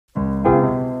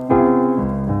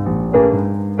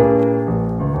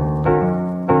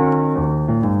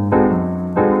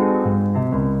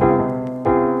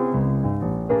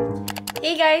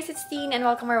Christine and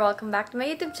welcome back to my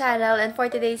YouTube channel. And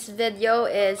for today's video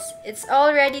it's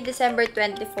already December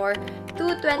 24,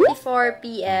 2:24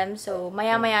 PM. So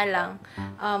maya-maya lang.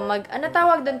 Ano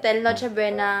tawag doon, Tel? Noche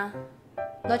Buena.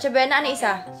 Noche Buena, ano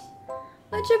isa?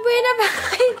 Noche Buena ba?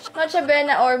 Noche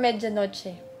Buena or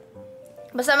Medianoche.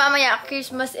 Basta mamaya,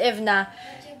 Christmas Eve na.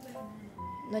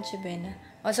 Noche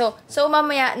Buena. So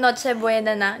mamaya, Noche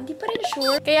Buena na. Hindi pa rin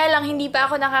sure. Kaya lang, hindi pa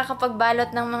ako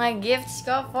nakakapagbalot ng mga gifts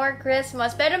ko for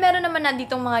Christmas. Pero meron naman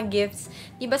nanditong mga gifts.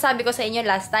 Diba sabi ko sa inyo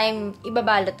last time,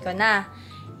 ibabalot ko na.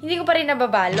 Hindi ko pa rin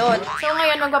nababalot. So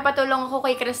ngayon, magpapatulong ako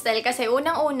kay Cristel kasi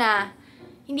unang-una,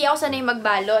 hindi ako sanay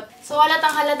magbalot. So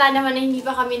halatang halata naman na hindi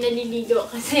pa kami naliligo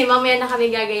kasi mamaya na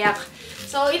kami gagayak.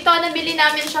 So, ito, nabili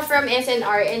namin siya from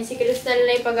SNR and si Cristel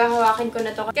na ipaghahawakin ko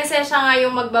na to. Kasi siya nga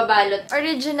yung magbabalot.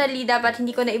 Originally, dapat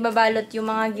hindi ko na ibabalot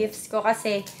yung mga gifts ko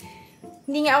kasi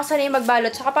hindi nga ako sanay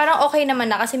magbalot. Tsaka parang okay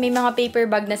naman na kasi may mga paper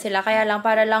bag na sila. Kaya lang,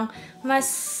 para lang mas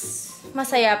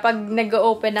masaya pag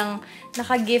nag-open ng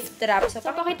naka-gift wrap. So,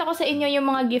 papakita ko sa inyo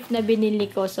yung mga gift na binili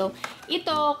ko. So,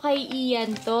 ito kay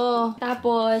Ian to.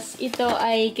 Tapos, ito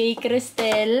ay kay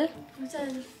Cristel.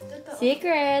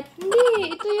 Secret.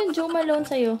 Hindi. Ito yung Joe Malone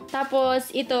sa'yo.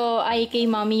 Tapos, ito ay kay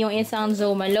Mommy yung isang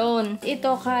Joe Malone.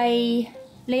 Ito kay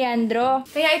Leandro.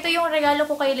 Kaya ito yung regalo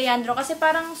ko kay Leandro kasi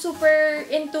parang super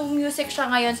into music siya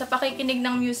ngayon sa pakikinig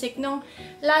ng music. Nung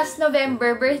last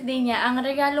November, birthday niya, ang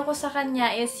regalo ko sa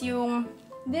kanya is yung...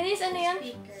 Denise, ano yan?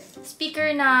 Speaker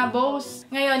na Bose.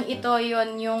 Ngayon, ito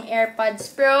yun, yung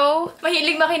AirPods Pro.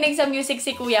 Mahilig makinig sa music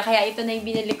si Kuya, kaya ito na yung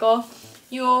binili ko.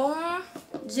 Yung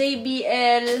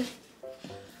JBL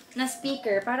na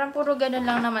speaker. Parang puro ganun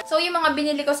lang naman. So, yung mga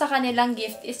binili ko sa kanilang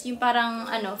gift is yung parang,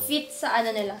 fit sa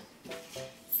nila.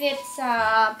 Fit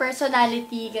sa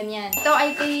personality, ganyan. Ito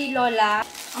ay kay Lola.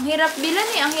 Ang hirap bilan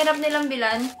eh. Ang hirap nilang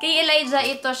bilan. Kay Elijah,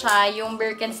 ito siya, yung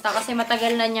Birkenstock. Kasi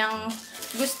matagal na niyang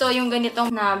gusto yung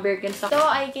ganitong na Birkenstock. Ito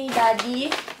ay kay Daddy.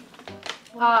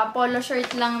 Polo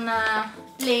shirt lang na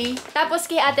play. Tapos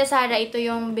kay Ate Sara, ito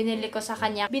yung binili ko sa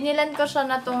kanya. Binilan ko siya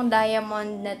na tong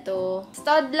diamond na to.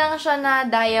 Stud lang siya na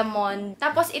diamond.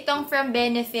 Tapos itong from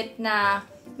Benefit na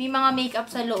may mga makeup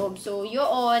sa loob. So,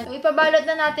 yun. So, ipabalot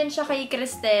na natin siya kay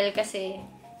Cristel kasi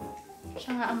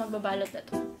siya nga ang magbabalot na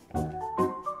to.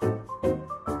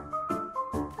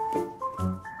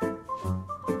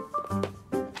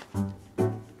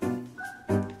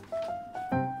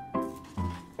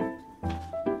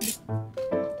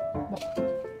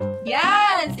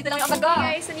 Yes! Ito lang yung bago!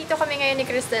 Guys, nandito kami ngayon ni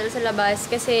Cristel sa labas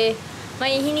kasi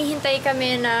may hinihintay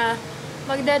kami na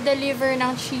magda-deliver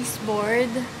ng cheese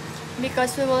board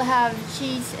because we will have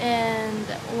cheese and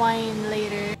wine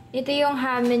later. Ito yung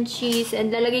ham and cheese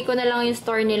and lalagay ko na lang yung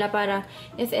store nila para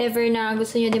if ever na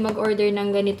gusto nyo din mag-order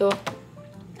ng ganito,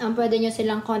 pwede nyo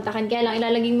silang kontakin. Kaya lang,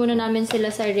 ilalagay muna namin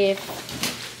sila sa ref.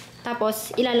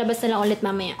 Tapos, ilalabas na lang ulit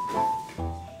mamaya.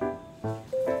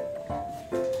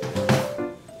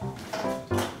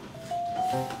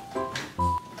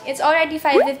 It's already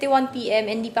 5:51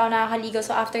 PM and hindi pa ako nakakaligo.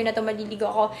 So, after na to maliligo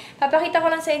ako. Papakita ko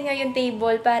lang sa inyo yung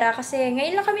table para kasi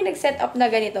ngayon lang kami nag-set up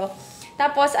na ganito.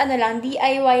 Tapos,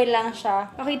 DIY lang siya.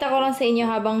 Pakita ko lang sa inyo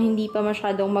habang hindi pa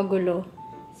masyadong magulo.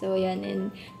 So, yan.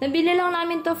 And nabili lang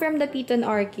namin to from the Piton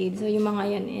Arcade. So, yung mga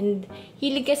yan. And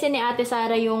hilig kasi ni Ate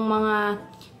Sara yung mga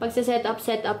pagsa-set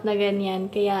up na ganyan.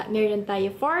 Kaya, meron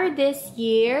tayo for this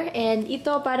year. And ito,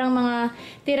 parang mga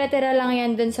tira-tira lang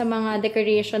yan dun sa mga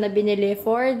decoration na binili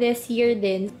for this year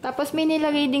din. Tapos, may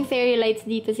nilagay ding fairy lights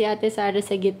dito si Ate Sara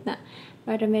sa gitna.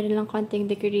 Para meron lang konting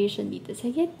decoration dito sa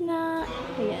gitna.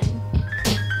 Ayan.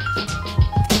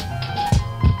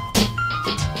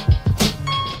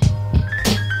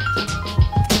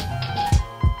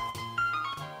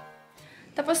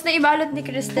 Tapos, naibalot ni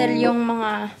Cristel yung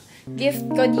mga gift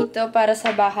ko dito para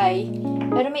sa bahay.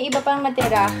 Pero may iba pang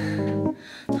natira.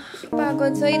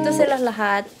 Pagod. So, ito sila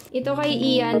lahat. Ito kay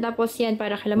Ian. Tapos yan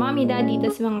para kila Mommy, Daddy.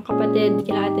 Tapos mga kapatid,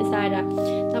 kila Ate Sara.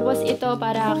 Tapos ito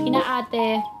para kina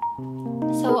Ate.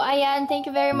 So, ayan. Thank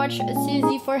you very much,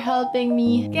 Suzy, for helping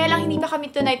me. Kaya lang, hindi pa kami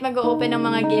tonight mag-open ng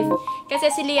mga gift. Kasi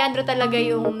si Leandro talaga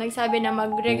yung nagsabi na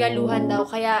magregaluhan daw.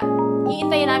 Kaya,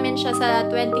 iintayin namin siya sa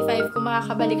 25 kung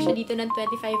makakabalik siya dito ng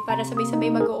 25 para sabay-sabay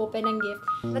mag-open ng gift.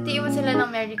 Batiin mo sila ng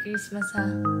Merry Christmas, ha?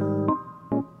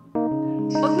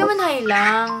 Huwag naman hi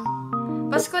lang.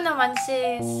 Pasko naman,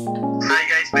 sis. Hi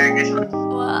guys, Merry Christmas.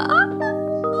 Wow!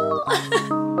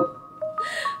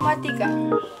 Mati ka.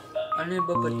 Ano yung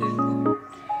babatin ko?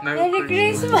 Merry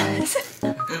Christmas!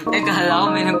 Kala ko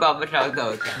may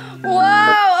nagpapa-shoutout.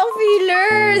 Wow! Ang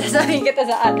feelers! Sabihin kita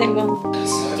sa ate mo.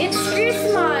 It's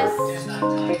Christmas!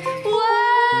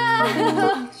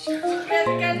 Wow! Red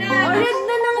ka na! Oh, red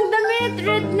na ng damit!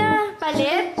 Red na!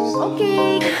 Papalit?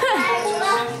 Okay.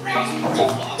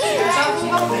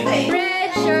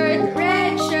 Red shirt,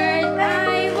 red shirt.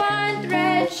 I want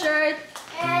red shirt.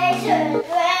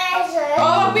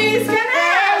 Oh, bilis ka na!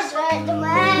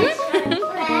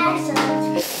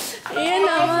 Ayan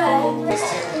naman.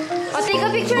 O, take a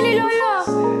picture ni Lolo.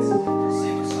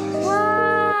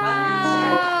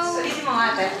 Wow! Salitin mo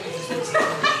nga, ate.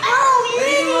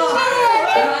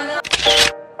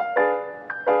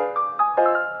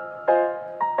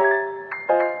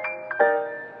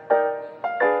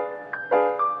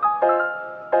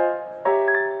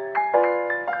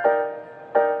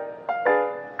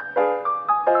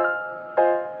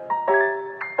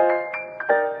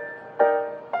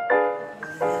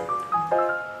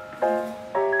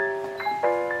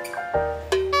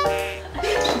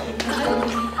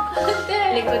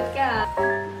 Likod ka.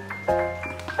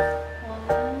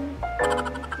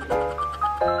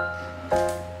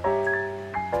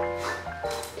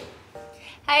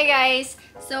 Hi guys!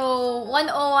 So,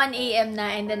 1:01 AM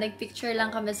na and then nagpicture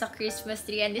lang kami sa Christmas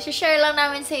tree and i-share lang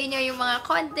namin sa inyo yung mga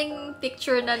konting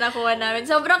picture na nakuha namin.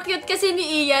 Sobrang cute kasi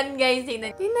ni Ian, guys.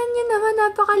 Tingnan niyo naman,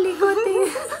 napakalikot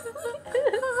eh.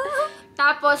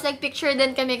 Tapos, nagpicture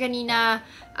din kami kanina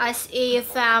as a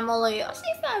family.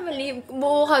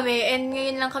 Buo kami. And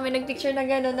ngayon lang kami nagpicture na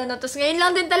gano'n. Tapos ngayon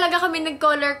lang din talaga kami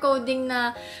nag-color coding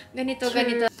na ganito,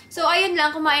 ganito. So, ayun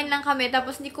lang. Kumain lang kami.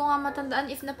 Tapos, hindi ko nga matandaan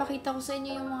if napakita ko sa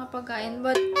inyo yung mga pagkain.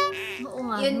 But, Oo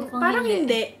nga, yun, parang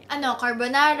hindi. Ano,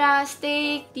 carbonara,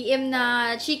 steak, TM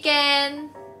na chicken,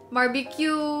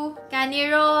 barbecue, canny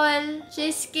roll,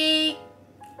 cheesecake,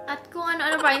 at kung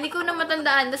ano-ano pa. Hindi ko na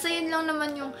matandaan. Basta yun lang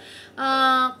naman yung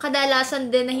kadalasan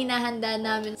din na hinahanda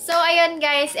namin. So, ayun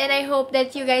guys, and I hope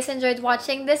that you guys enjoyed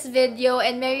watching this video,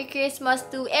 and Merry Christmas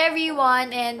to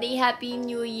everyone, and a Happy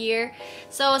New Year.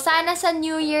 So, sana sa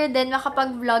New Year din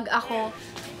makapag-vlog ako.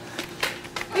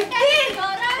 15!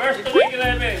 First to make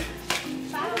 11.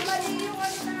 Parang mali yung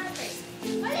ano natin.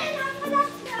 Mali,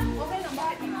 nakakalas na. Okay lang,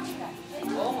 bakit nakakalas?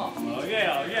 Oo nga. Oh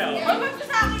yeah, oh yeah. Huwag mo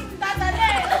sa akin dadali!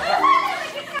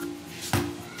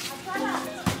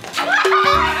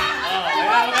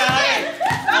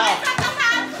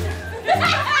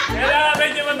 Kailangan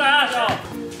medyo mataas, oh.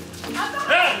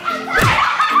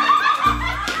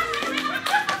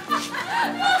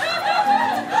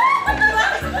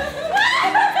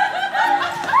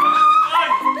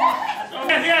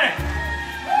 Okay, sige.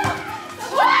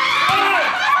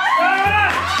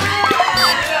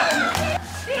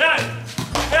 Yan!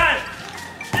 Yan!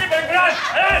 Ibang brad!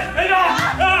 Ayan! Ayan!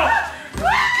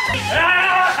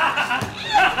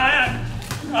 Ayan!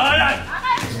 Ayan!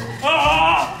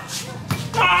 Oo!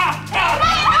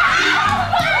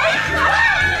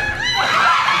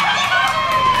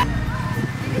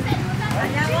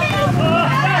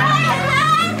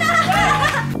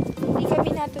 Hindi kami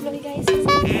natuloy guys.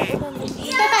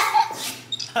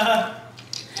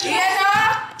 Iyan o!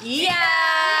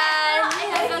 Ian! I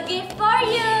have a gift for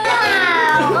you!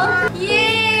 Wow!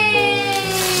 Yay!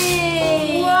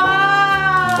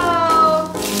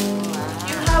 Wow!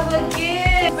 You have a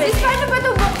gift! Sis, paano ba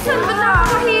ito buksan? Ba't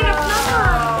nakakahirap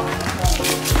naman?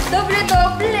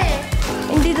 Doble-doble.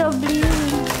 Hindi doble yun.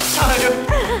 Sabi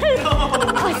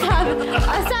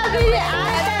ni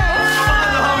ate.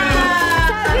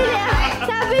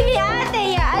 Sabi ni ate,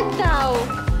 yaan daw.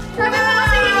 Sabi mo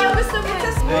kasi yun yung gusto mo.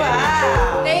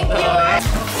 Wow! Thank you.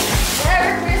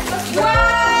 Merry Christmas!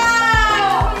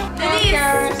 Wow!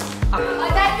 Denise!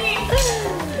 Oh, Daddy!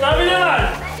 Sabi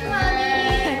naman!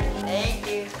 Thank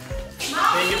you.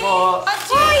 Thank you po.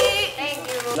 Thank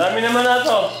you. Dami naman na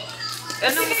to.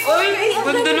 Ano? Oy!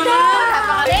 Ganda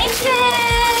naman! Thank you!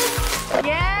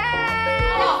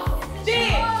 Yeah!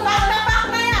 Di! Back na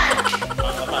back na yan!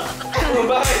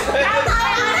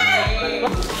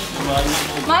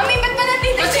 Mami, ba't ba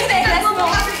natin yung chinelas mo?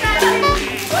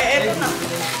 Uy, eto na.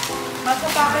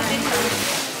 Magpapakit din siya.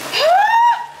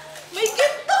 May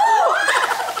ginto!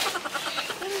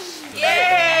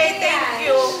 Yay! Thank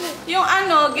you. Yung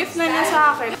ano, gift na niya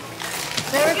sa akin.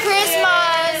 Merry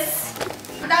Christmas!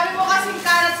 Ang dami mo kasing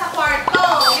kalat sa kwarto.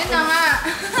 Yun na nga.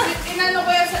 Inano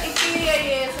ko yan sa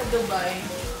Ikea sa Dubai.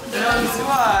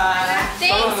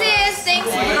 Thanks, sis! Thanks,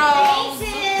 bro!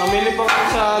 Mamili pa ako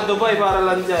sa Dubai para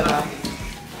lang dyan, ha?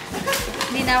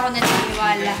 Hindi na ako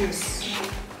naniniwala.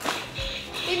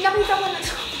 Nakita ko na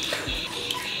ito.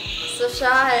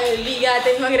 Social.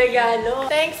 Bigatin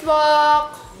magregalo. Thanks,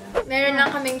 Bok! Meron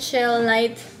lang kaming chill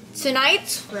night.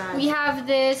 Tonight, we have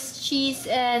this cheese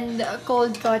and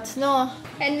cold cuts, no?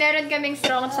 And meron kaming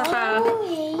strong saka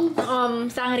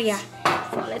sangria.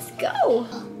 So, let's go!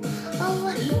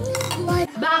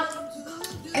 Back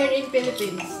here in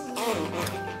Philippines.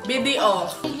 BDO.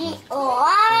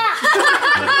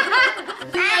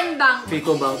 Yan Bank.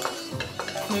 Pico Bank.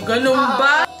 May ganun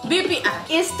ba? BPI.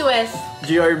 East West.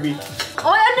 GRB.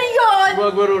 Oy, ano yun?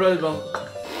 Bago Rural Bank.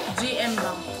 GM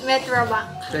Bank. Metro Bank.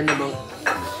 China Bank.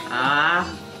 Ah.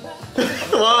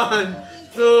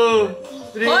 1, 2,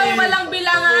 3. Hoy, walang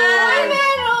bilangan! Ay,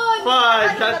 meron!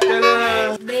 5. Shot ka na.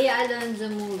 Bea Alonzo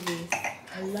movies.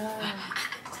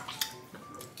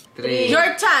 3.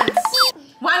 Your chance.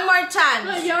 One more chance.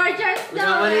 Your chance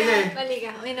Magkamali ka eh. Mali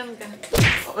ka, minom ka.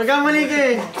 Magkamali ka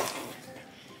eh.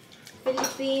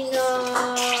 Filipino.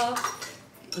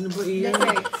 Ano ba iyan?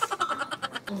 Desserts.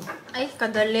 Ay,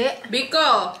 kadali.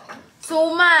 Biko.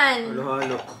 Suman.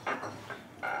 Halo-halo.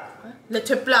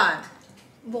 Leche plan.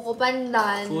 Buko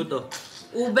pandan. Puto.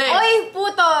 Ube. Oy,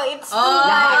 puto! It's too Oh,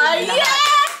 wide.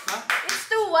 yes! It's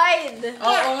too wide.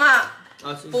 Oo nga.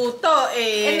 Ah, sige. Puto And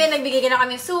eh. then, nagbigay ka na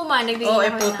kami suman. Nagbigay Oo, na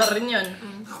eh, kami puto na- rin yun.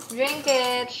 Drink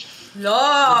it.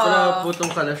 Para Lo. putong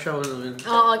kalasyaw. Ano yun?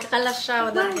 Oo, kakalas siya.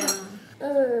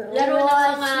 Laro ng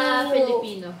mga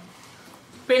Filipino.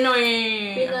 Pinoy.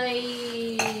 Pinoy.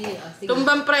 Oh, sige.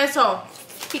 Tumbang preso.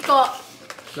 Piko.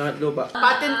 Lahat lupa.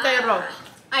 Patintero.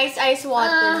 Ice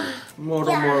water.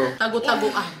 Moro-moro.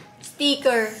 Tagu-taguan.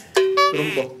 Sticker.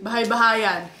 Trumpo.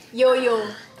 Bahay-bahayan. Yo-yo.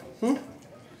 5,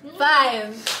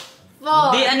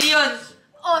 4. Di, ano yun?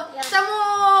 Oh, sa mo,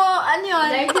 ano yun?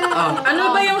 Ano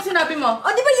ba yung sinabi mo?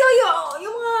 Oh, di ba yo-yo?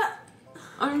 Yung mga...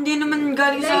 Hindi naman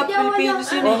galing sa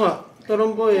Pilipinas yun Oo nga.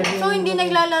 Trumpo eh. So, hindi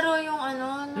naglalaro yung ano?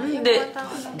 Yung bata,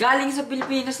 ano? Galing sa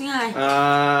Pilipinas nga eh.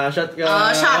 Ah, shot ka.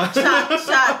 Oh, shot.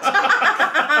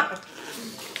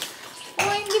 Oh,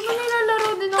 hindi ba nilalaro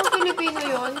din ng Pilipino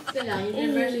yun? Sila,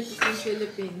 University of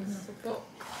Philippines.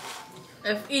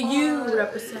 FEU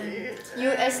represent.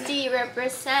 UST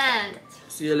represent.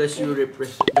 CLSU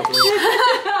represent.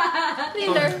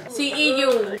 Twitter. CEU.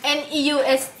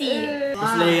 NEUST.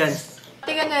 Isleyan.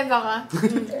 Tiga nueva ka.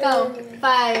 Ikaw.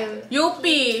 5. UP.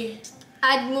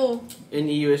 Add mo.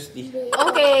 NEUSD.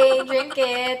 Okay, drink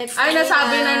it. Ay,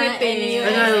 nasabi na ni Tin.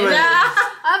 Ano naman?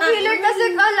 Filler kasi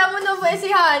kala mo na ba si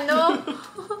Hano?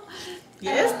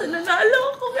 Yes, nanalo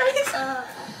ako guys.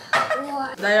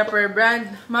 Diaper brand.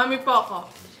 Mami po ako.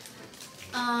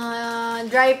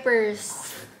 Drypers.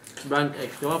 Brand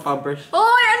X. Yung mga Pampers.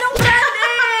 Hoy, anong brand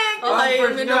egg? Okay,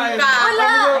 Pampers minum guys. ka. Wala.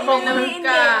 Minum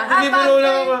ka. Hindi mo Pampers.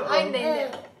 lang ako. Ay, hindi.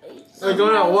 Ay, ikaw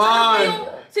na.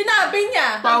 1. Sinabi niya.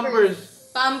 Pampers.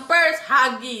 Pampers,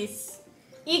 Huggies.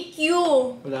 EQ.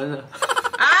 Wala na.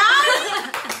 Ah!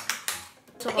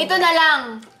 Ito na lang.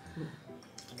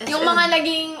 Yung mga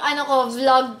naging, ano ko,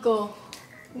 vlog ko.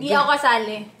 Hindi ako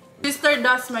kasali. Sister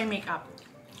does my makeup.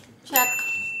 Check.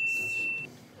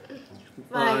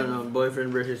 Fine. Ano,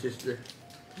 boyfriend versus sister.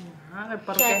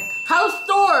 Check. House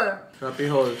tour! Shopee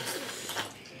Halls.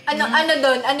 Ano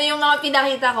doon? Ano yung mga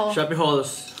pinakita ko? Shopee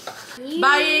Halls.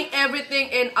 Buying everything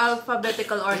in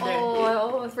alphabetical order.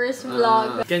 Oh, first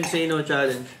vlog. Can't say no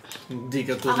challenge. Hindi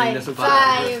ka Okay, tunay na sa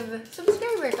 5.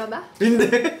 Subscriber ka ba? Hindi.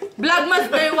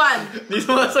 Vlogmas Day 1. Hindi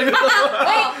sumasagot.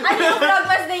 Wait, ano yung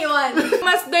Vlogmas Day 1?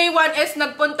 Vlogmas Day 1 is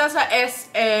nagpunta sa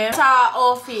SM sa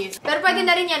office. Pero pwede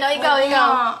na rin yan, no? Ikaw.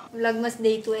 Vlogmas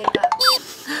Day 2 ka.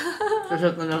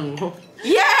 Shot na lang mo.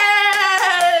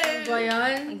 Yay! Ba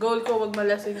yan? Goal ko, wag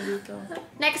malasing dito.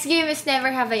 Next game is Never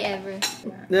Have I Ever.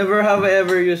 Never have I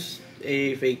ever used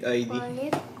a fake ID.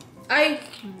 Ay,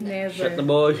 Shot never. na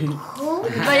boy.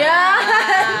 Ba yan?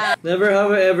 Never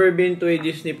have I ever been to a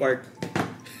Disney park.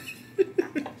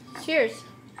 Cheers.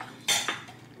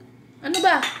 Ano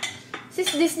ba?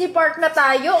 Sis, Disney Park na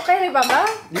tayo. Kaya ba ba?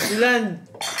 Disneyland.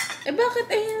 Eh bakit?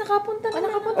 Eh, nakapunta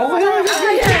na.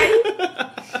 Okay.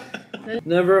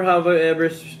 Never have I ever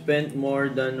spent more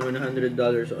than $100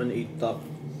 on a top.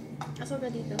 Aso ka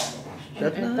dito.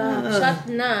 Shot na. Shot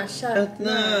na. Shot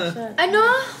na. Ano?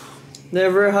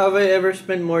 Never have I ever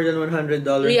spent more than $100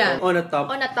 Rian. on a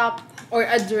top. On a top. Or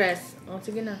a dress. Oh,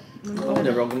 sige na. Oh,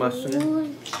 never ako gumastos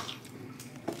nun.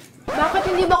 Bakit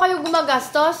hindi ba kayo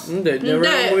gumagastos? Hindi, never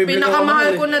ako Hindi, bumibili ng pinakamahal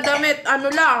kamahal ko na damit, ano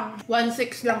lang,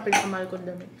 1.6 lang pinakamahal ko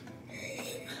na damit.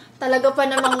 Talaga pa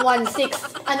namang 1.6.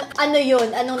 Ano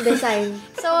yun? Anong design?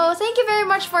 So, thank you very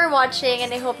much for watching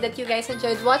and I hope that you guys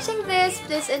enjoyed watching this.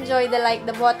 Please enjoy the like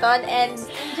the button and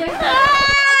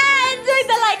enjoy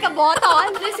the like button.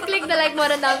 Please click the like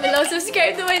button down below.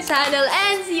 Subscribe to my channel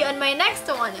and see you on my next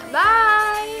one.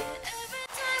 Bye!